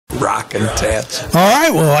Rockin' Tats. All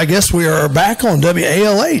right, well, I guess we are back on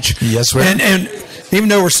WALH. Yes, we are. And even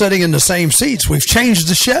though we're sitting in the same seats, we've changed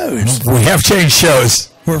the shows. We have changed shows.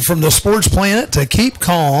 We're from the Sports Planet to Keep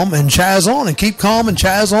Calm and Chaz On. And Keep Calm and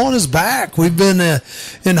Chaz On is back. We've been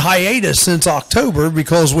in hiatus since October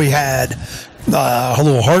because we had a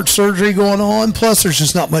little heart surgery going on. Plus, there's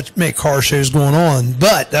just not many car shows going on.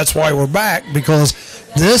 But that's why we're back, because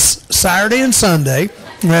this Saturday and Sunday,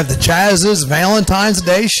 we have the Chaz's Valentine's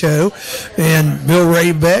Day show, and Bill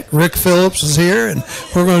Raybeck, Rick Phillips is here, and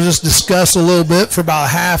we're going to just discuss a little bit for about a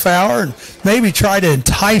half hour and maybe try to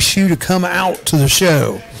entice you to come out to the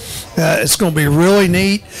show. It's going to be really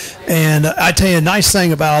neat, and I tell you a nice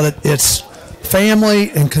thing about it, it's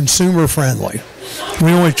family and consumer friendly.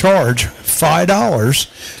 We only charge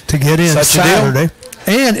 $5 to get in Saturday,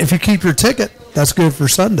 and if you keep your ticket, that's good for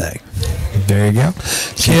Sunday. There you go.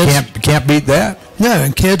 Can't beat that. No,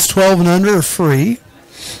 and kids 12 and under are free.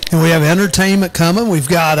 And we have entertainment coming. We've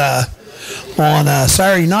got, on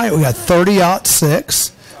Saturday night, we got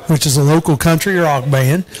 30-06, which is a local country rock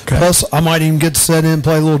band. Okay. Plus, I might even get to sit in and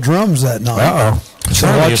play little drums that night. Uh-oh. So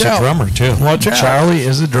Charlie is a drummer, too. Watch out. Charlie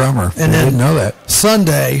is a drummer. And I didn't know that.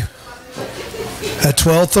 Sunday at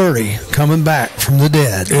 12:30, coming back from the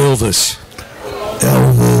dead. Elvis.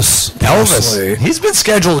 He's been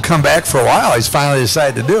scheduled to come back for a while. He's finally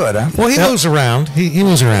decided to do it, huh? Well, he moves around. He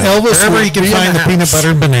moves around. Elvis, wherever he can find the peanut butter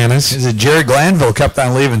and bananas. Jerry Glanville kept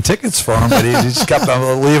on leaving tickets for him, but he just kept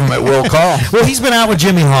on leaving them at will call. Well, he's been out with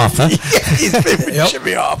Jimmy Hoffa. Yeah, he's been with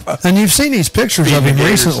Jimmy Hoffa. And you've seen these pictures of him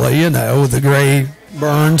recently, with the gray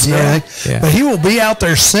burns and everything. Yeah. But he will be out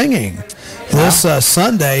there singing this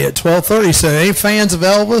Sunday at 12:30. So any fans of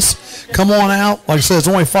Elvis, come on out. Like I said, it's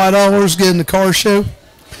only $5 to get in the car show.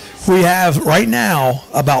 We have right now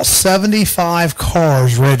about 75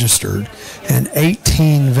 cars registered and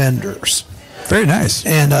 18 vendors. Very nice.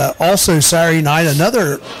 And also Saturday night,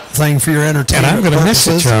 another thing for your entertainment. And I'm going to miss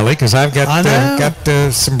it, Charlie, because I've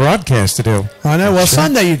got some broadcast to do. I know. Well,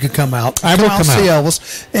 Sunday you could come out. I will come out. See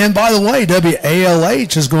Elvis. And by the way,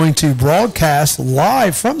 WALH is going to broadcast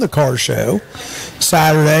live from the car show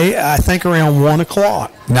Saturday, I think around 1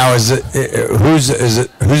 o'clock. Now, who's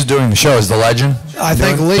doing the show? Is the legend? I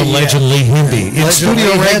think Lee. The legend Lee Hindy. In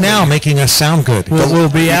studio right now, making us sound good. We'll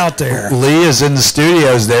be out there. Lee is in the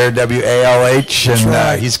studios there, WALH,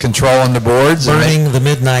 and he's controlling the boards. Burning the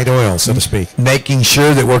midnight oil, so to speak. Making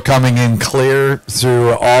sure that we're coming in clear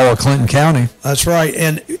through all of Clinton County. That's right.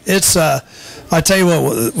 And it's, I tell you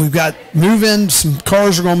what, we've got move-in. Some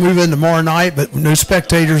cars are going to move in tomorrow night, but no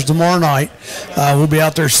spectators tomorrow night. We'll be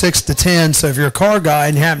out there 6 to 10. So if you're a car guy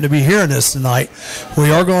and you happen to be hearing this tonight,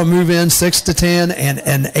 we are going to move in 6 to 10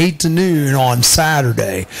 and 8 to noon on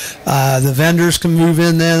Saturday. The vendors can move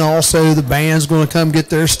in then. Also, the band's going to come get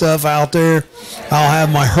their stuff out there. I'll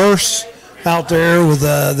have my hearse out there with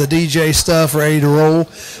the DJ stuff ready to roll.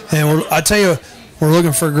 And I tell you, we're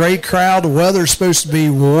looking for a great crowd. The weather's supposed to be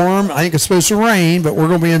warm. I think it's supposed to rain, but we're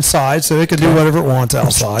going to be inside, so it can do whatever it wants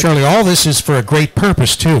outside. Charlie, all this is for a great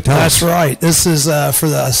purpose, too. That's right. This is for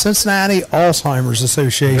the Cincinnati Alzheimer's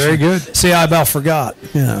Association. Very good. See, I about forgot.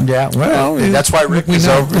 Yeah, well, that's why Rick is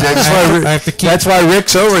over there. That's why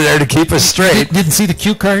Rick's over there, to keep us straight. Didn't see the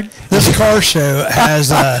cue card? This car show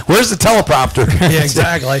has... Where's the teleprompter? Yeah,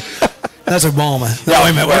 exactly. That's Obama. No,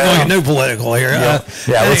 wait a minute. We're going to get no political here.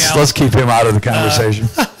 Let's keep him out of the conversation.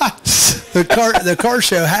 The car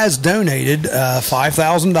show has donated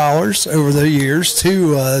 $5,000 over the years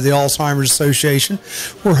to the Alzheimer's Association.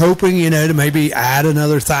 We're hoping, to maybe add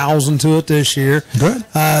another 1,000 to it this year. Good.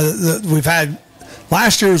 We've had...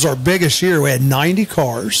 Last year was our biggest year. We had 90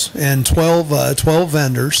 cars and 12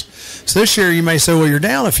 vendors. So this year you may say, well, you're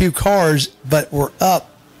down a few cars, but we're up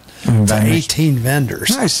to 18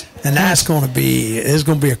 vendors. Nice. And that's going to be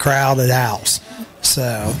a crowded house.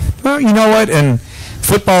 So, well, you know what? And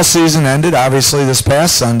football season ended obviously this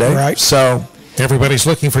past Sunday. Right. So everybody's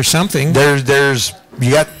looking for something. There's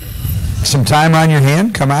you got some time on your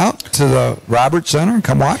hand. Come out to the Roberts Center and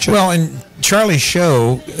come watch it. Well, and Charlie's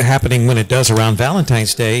show happening when it does around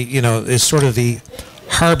Valentine's Day, is sort of the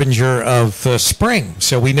harbinger of spring.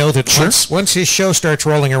 So we know that once his show starts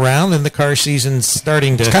rolling around and the car season's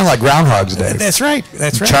starting to... It's kind of like Groundhog's Day. That's right.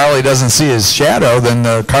 If Charlie doesn't see his shadow, then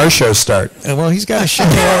the car shows start. Well, he's got a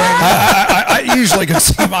shadow. I usually can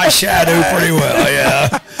see my shadow pretty well,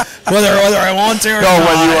 yeah. Whether I want to or not.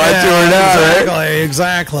 Whether you want to or not, right?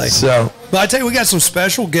 Exactly. So... But I tell you, we got some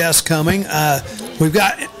special guests coming. We've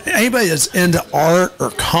got anybody that's into art or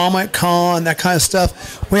Comic Con, that kind of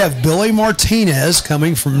stuff. we have Billy Martinez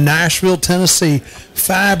coming from Nashville, Tennessee.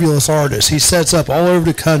 Fabulous artist. He sets up all over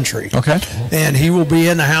the country. Okay. And he will be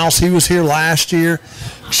in the house. He was here last year.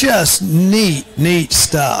 Just neat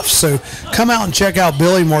stuff. So come out and check out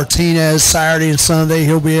Billy Martinez Saturday and Sunday.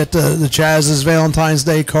 He'll be at the Chaz's Valentine's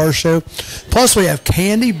Day car show. Plus, we have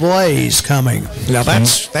Candy Blaze coming. Now,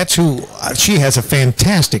 that's who, she has a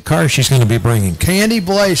fantastic car she's going to be bringing. Candy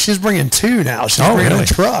Blaze. She's bringing two now. She's bringing a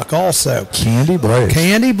truck also. Candy Blaze.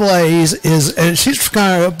 Candy Blaze is, and she's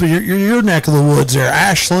kind of up your neck of the woods there,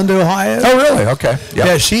 Ashland, Ohio. Oh, really? Okay. Yep.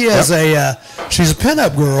 Yeah, she is she's a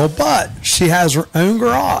pinup girl, but she has her own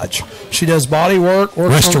garage. She does body works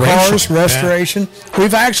on cars, restoration. Yeah.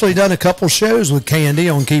 We've actually done a couple shows with Candy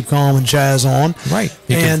on Keep Calm and Chaz on. Right.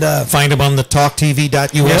 You can find them on the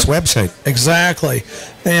talktv.us website. Exactly.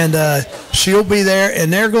 And she'll be there,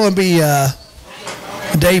 and they're going to be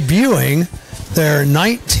debuting their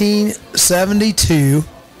 1972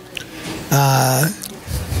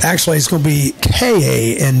 actually, it's going to be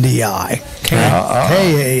K-A-N-D-I.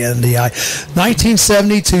 K-A-N-D-I.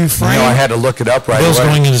 1972 frame. I had to look it up right Bill's away.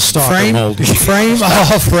 Going into stock frame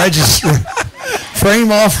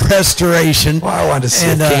off restoration. Well, I wanted to see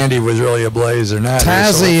if Candy was really ablaze or not.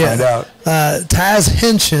 Taz, so we'll find out. Taz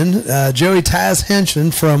Henshin, Joey Taz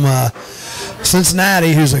Henshin from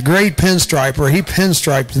Cincinnati, who's a great pinstriper. He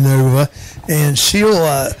pinstriped the Nova, and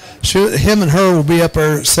him and her will be up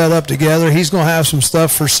there set up together. He's going to have some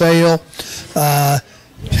stuff for sale.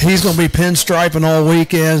 He's going to be pinstriping all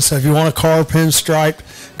weekend, so if you want a car pinstriped,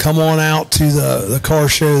 come on out to the car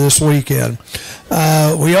show this weekend.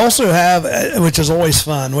 We also have, which is always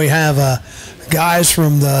fun, we have guys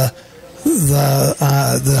from the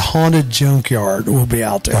haunted junkyard will be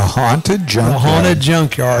out there. The haunted junkyard? The haunted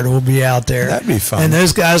junkyard will be out there. That'd be fun. And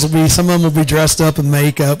those guys will be, some of them will be dressed up in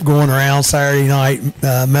makeup, going around Saturday night,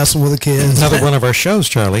 messing with the kids. Another one of our shows,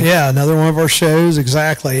 Charlie. Yeah, another one of our shows,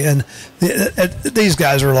 exactly. And these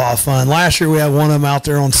guys are a lot of fun. Last year we had one of them out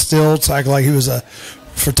there on stilts, acting like he was a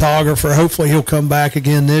photographer. Hopefully he'll come back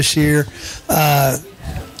again this year.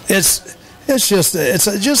 It's just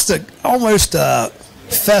almost a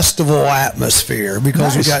festival atmosphere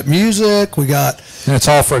because we got music, and it's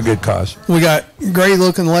all for a good cause. We got great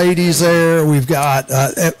looking ladies there. We've got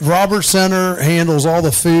Robert Center handles all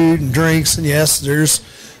the food and drinks, and yes, there's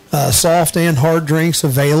soft and hard drinks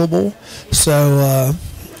available. So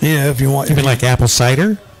if you want, you mean like apple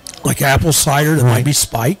cider? Like apple cider that might be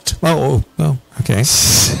spiked. Oh, okay. I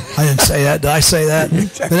didn't say that. Did I say that?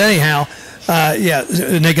 But anyhow,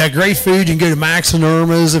 and they got great food. You can go to Max and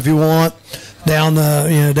Irma's if you want. Down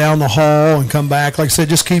the hall and come back. Like I said,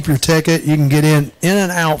 just keep your ticket. You can get in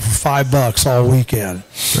and out for $5 all weekend.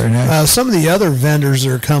 Very nice. Some of the other vendors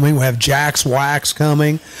that are coming, we have Jack's Wax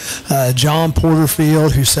coming, John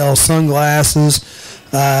Porterfield, who sells sunglasses.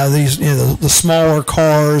 These the smaller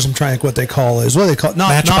cars. I'm trying to think what they call those. What do they call?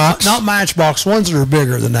 Matchbox? Not Matchbox. Ones that are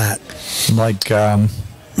bigger than that. Like.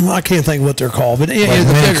 I can't think of what they're called, but like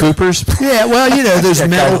Mini Coopers. Yeah, well, those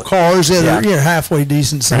metal cars that are halfway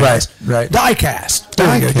decent size. Right. Diecast.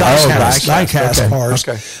 Diecast cars.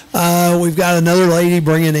 Okay. We've got another lady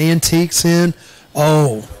bringing antiques in.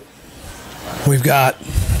 Oh, we've got.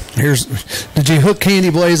 Did you hook Candy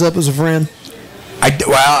Blaze up as a friend?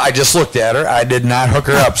 I just looked at her. I did not hook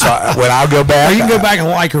her up. So when I'll go back, well, you can go back and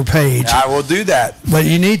like her page. I will do that. But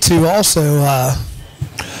you need to also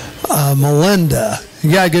Melinda.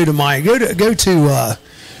 You gotta go to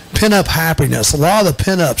Pinup Happiness. A lot of the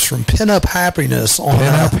pinups from Pinup Happiness on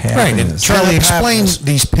right. And Charlie, explain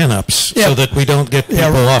these pinups so that we don't get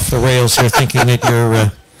people off the rails here thinking that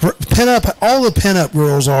you're pinup. All the pinup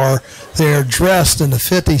girls they're dressed in the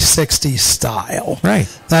 50s, 60s style. Right.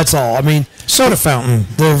 That's all. I mean, soda fountain.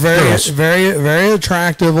 They're very, very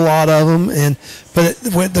attractive. A lot of them, but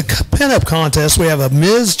with the pinup contest, we have a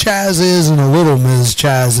Ms. Chaz is and a Little Ms.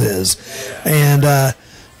 Chaz is, and the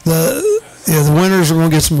winners are going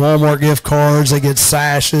to get some Walmart gift cards. They get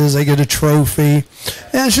sashes. They get a trophy,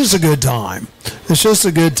 and it's just a good time. It's just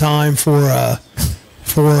a good time for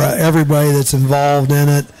everybody that's involved in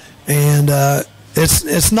it, and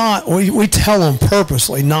it's not. We tell them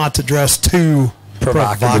purposely not to dress too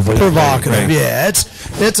provocative. Right. Yeah,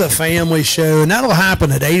 it's a family show, and that'll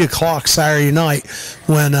happen at 8:00 Saturday night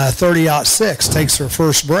when 30-06 takes their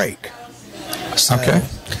first break. So, okay,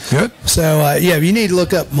 good. So you need to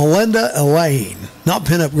look up Melinda Elaine, not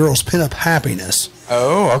Pinup Girls, Pinup Happiness.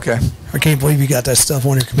 Oh, okay. I can't believe you got that stuff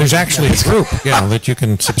on your computer. There's actually a group, that you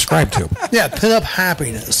can subscribe to. Yeah, Pinup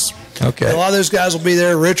Happiness. Okay. A lot of those guys will be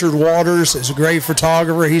there. Richard Waters is a great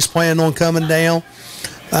photographer. He's planning on coming down.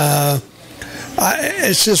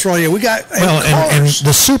 It's just really, we got and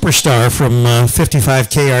the superstar from 55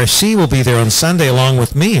 KRC will be there on Sunday along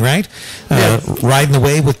with me, right? Riding the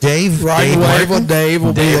Wave with Dave. Riding the Wave with Dave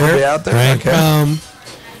will be there. Will be out there. Right. Okay.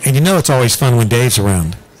 And you know it's always fun when Dave's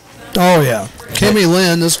around. Oh, yeah. Kimmy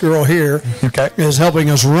Lynn, this girl here, is helping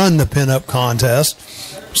us run the pinup contest.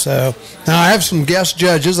 So now I have some guest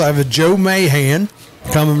judges. I have a Joe Mahan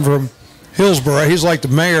coming from Hillsborough. He's like the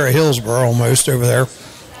mayor of Hillsborough almost over there,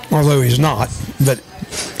 although he's not. But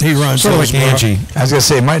he runs sort of like Angie. I was going to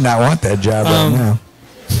say, he might not want that job right now.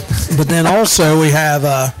 But then also we have,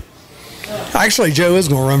 actually Joe is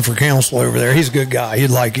going to run for council over there. He's a good guy.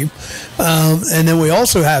 You'd like him. And then we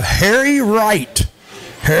also have Harry Wright.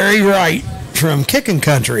 Harry Wright from Kicking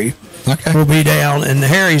Country will be down, and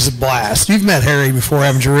Harry's a blast. You've met Harry before,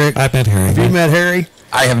 haven't you, Rick? I've met Harry. Have you met Harry?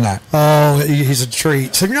 I have not. Oh, he's a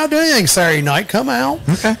treat. So if you're not doing anything Saturday night, come out.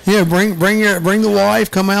 Okay. Yeah, bring the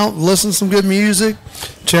wife. Come out, listen to some good music.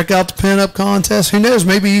 Check out the pinup contest. Who knows?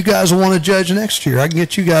 Maybe you guys will want to judge next year. I can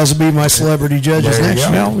get you guys to be my celebrity judges next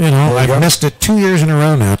year. Well, I've missed it 2 years in a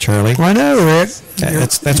row now, Charlie. I know, Rick.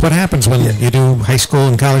 That's what happens when you do high school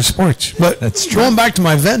and college sports. But that's true. Going back to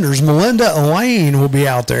my vendors, Melinda Elaine will be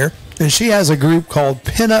out there, and she has a group called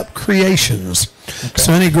Pinup Creations. Okay.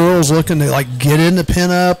 So any girls looking to get into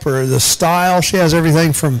pinup or the style, she has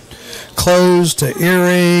everything from clothes to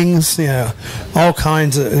earrings, all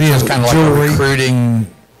kinds of it's kind of jewelry. Like a recruiting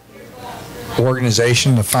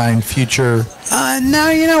organization to find future. Now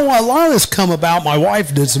you know what, a lot of this come about. My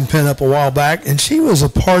wife did some pinup a while back, and she was a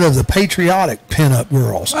part of the Patriotic Pinup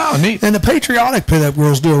Girls. Oh, neat! And the Patriotic Pinup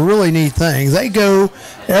Girls do a really neat thing. They go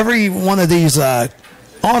every one of these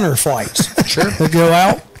honor flights. Sure, they go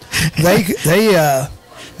out. They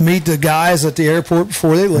meet the guys at the airport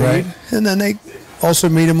before they leave, and then they also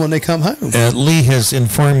meet them when they come home. Lee has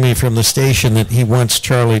informed me from the station that he wants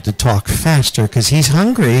Charlie to talk faster because he's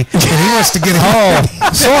hungry and he wants to get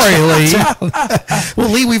home. Sorry, Lee. Well,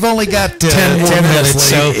 Lee, we've only got 10 minutes,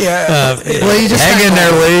 so Lee, just hang in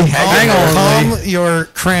there, Lee. Hang on, calm your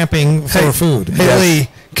cramping for food. Hey, Lee,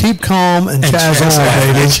 keep calm and Chaz on,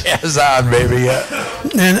 baby. Chaz on, baby.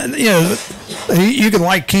 And you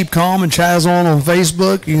can Keep Calm and Chaz on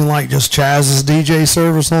Facebook. You can just Chaz's DJ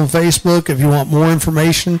service on Facebook if you want more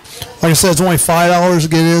information. Like I said, it's only $5 to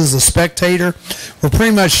get in as a spectator. We're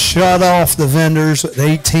pretty much shut off the vendors at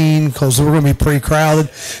 18 because we're going to be pretty crowded.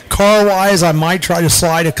 Car-wise, I might try to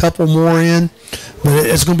slide a couple more in, but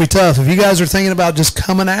it's going to be tough. If you guys are thinking about just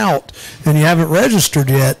coming out and you haven't registered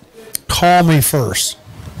yet, call me first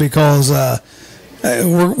because we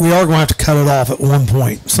are going to have to cut it off at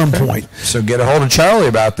some point. So get a hold of Charlie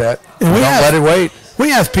about that. And Don't let it wait.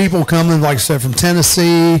 We have people coming, like I said, from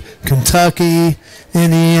Tennessee, Kentucky,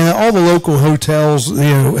 Indiana, all the local hotels,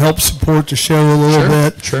 help support the show a little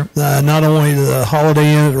bit. Sure. Not only the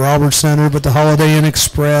Holiday Inn at Roberts Center, but the Holiday Inn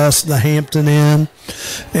Express, the Hampton Inn.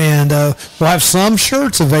 And we'll have some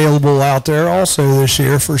shirts available out there also this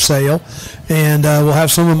year for sale. And we'll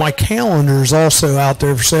have some of my calendars also out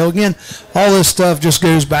there for sale. Again, all this stuff just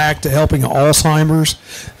goes back to helping Alzheimer's.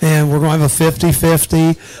 And we're going to have a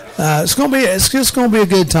 50-50. It's just going to be a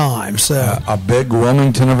good time. So a big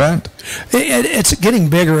Wilmington event. It's getting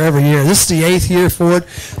bigger every year. This is the 8th year for it.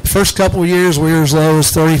 The first couple of years, we were as low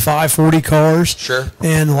as 35, 40 cars. Sure.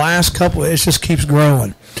 And the last couple, it just keeps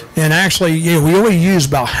growing. And actually, we already use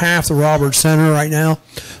about half the Roberts Center right now.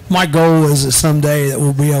 My goal is that someday that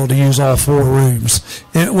we'll be able to use all 4 rooms.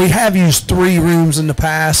 And we have used 3 rooms in the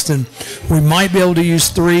past, and we might be able to use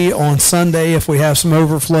 3 on Sunday if we have some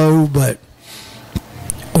overflow, but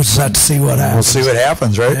we'll just have to see what happens. We'll see what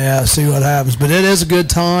happens, right? Yeah, see what happens. But it is a good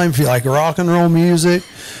time if you like rock and roll music,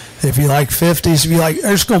 if you like 50s, if you like,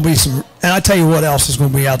 there's going to be some, and I tell you what else is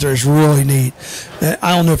going to be out there. It's really neat.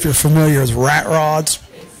 I don't know if you're familiar with rat rods.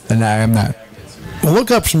 No, I'm not. Well,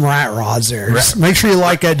 look up some rat rods there. Just make sure you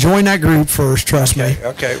like that. Join that group first. Trust me.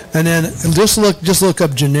 Okay. And then just look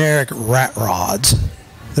up generic rat rods.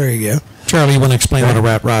 There you go. Charlie, you want to explain what a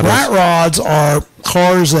rat rod is? Rat rods are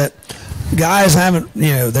cars that guys haven't,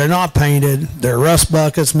 they're not painted. They're rust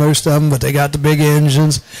buckets, most of them, but they got the big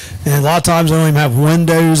engines. And a lot of times they don't even have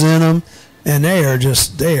windows in them. And they are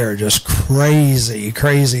just crazy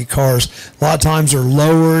cars. A lot of times they're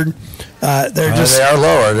lowered. They are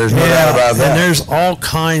lower. There's no doubt about that. And there's all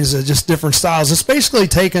kinds of just different styles. It's basically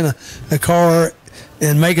taking a car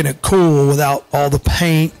and making it cool without all the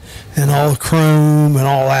paint and all the chrome and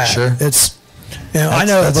all that. Sure. I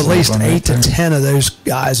know of at least 8 to 10 of those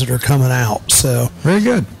guys that are coming out. So very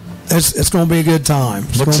good. It's going to be a good time.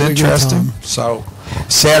 Looks interesting. So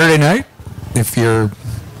Saturday night, if you're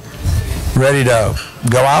ready to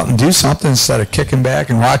go out and do something instead of kicking back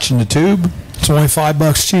and watching the tube, It's only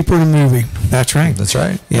 $5 cheaper than the movie. That's right. That's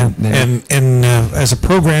right. Yeah. And as a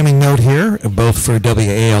programming note here, both for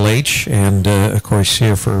WALH and, of course,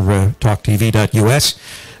 here for TalkTV.us,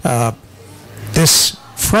 this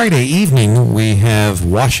Friday evening, we have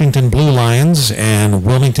Washington Blue Lions and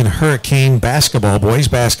Wilmington Hurricane basketball, boys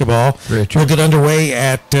basketball. Richard. We'll get underway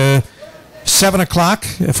at 7 o'clock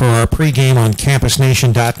for our pregame on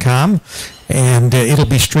campusnation.com. And it'll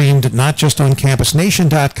be streamed not just on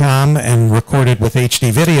campusnation.com and recorded with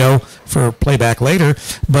HD video for playback later,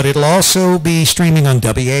 but it'll also be streaming on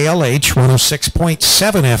WALH 106.7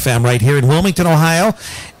 FM right here in Wilmington, Ohio.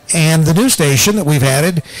 And the new station that we've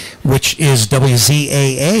added, which is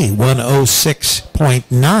WZAA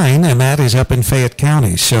 106.9, and that is up in Fayette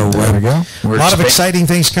County. So there we go. A lot of exciting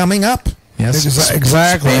things coming up. Yes,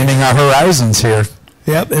 exactly. Expanding our horizons here.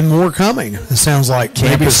 Yep, and more coming. It sounds like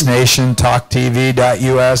Campus Nation,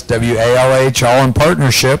 TalkTV.us, WALH, all in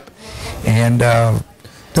partnership, and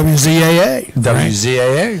WZAA.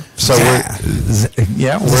 WZAA. Right. So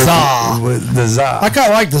we're the ZA. I kind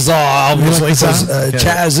of like the ZA, obviously, because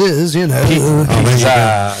Chaz is,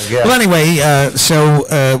 Well, anyway, so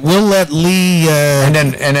we'll let Lee. And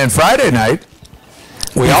then Friday night,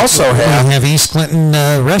 we also have East Clinton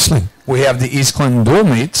wrestling. We have the East Clinton Dual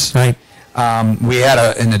Meets. Right. We had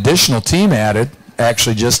an additional team added.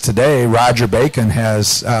 Actually, just today, Roger Bacon has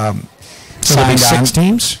So signed there'll be 6 on.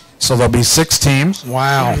 teams? So there'll be 6 teams.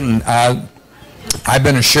 Wow. I've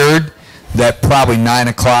been assured that probably 9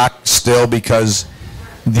 o'clock still, because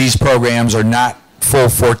these programs are not full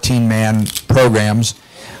 14-man programs.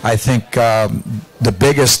 I think the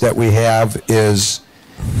biggest that we have is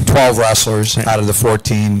 12 wrestlers out of the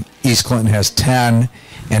 14. East Clinton has 10.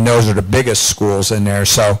 And those are the biggest schools in there.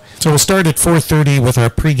 So we'll start at 4:30 with our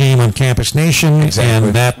pregame on Campus Nation, Exactly.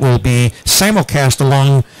 and that will be simulcast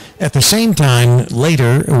along at the same time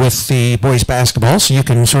later with the boys basketball. So you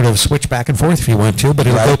can sort of switch back and forth if you want to, but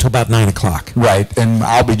it'll go to about 9 o'clock. Right, and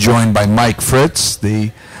I'll be joined by Mike Fritz,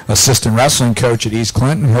 the assistant wrestling coach at East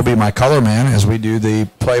Clinton. He'll be my color man as we do the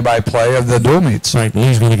play-by-play of the dual meets. Right,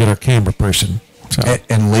 Lee's going to get our camera person. So.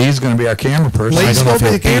 And Lee's going to be our camera person. Lee's going to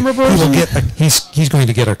be the camera person? He's going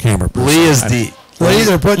to get our camera person. Lee is the... Lee's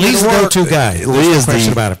the go-to guy. Lee is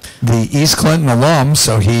the East Clinton alum,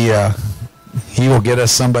 so he will get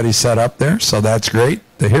us somebody set up there, so that's great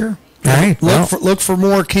to hear. All right. Look for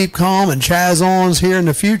more Keep Calm and Chaz-ons here in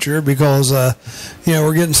the future, because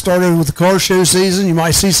we're getting started with the car show season. You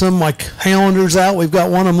might see some like Highlanders out. We've got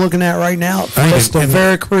one I'm looking at right now. Fiesta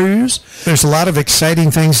Veracruz. There's a lot of exciting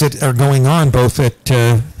things that are going on, both at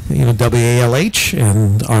WALH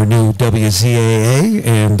and our new WZAA,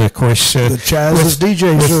 and of course the Chaz's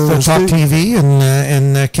DJ with Talk TV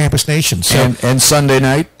and Campus Nation. So and Sunday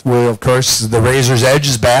night, of course, the Razor's Edge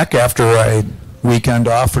is back after a weekend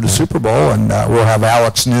off for the Super Bowl, and we'll have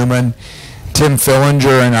Alex Newman, Tim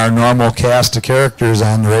Fillinger, and our normal cast of characters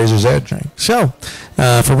on the Razor's Edge. So,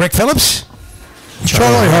 for Rick Phillips,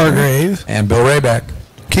 Charlie Hargrave, and Bill Rayback,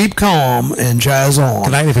 keep calm and Chaz on.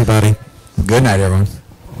 Good night, everybody. Good night, everyone.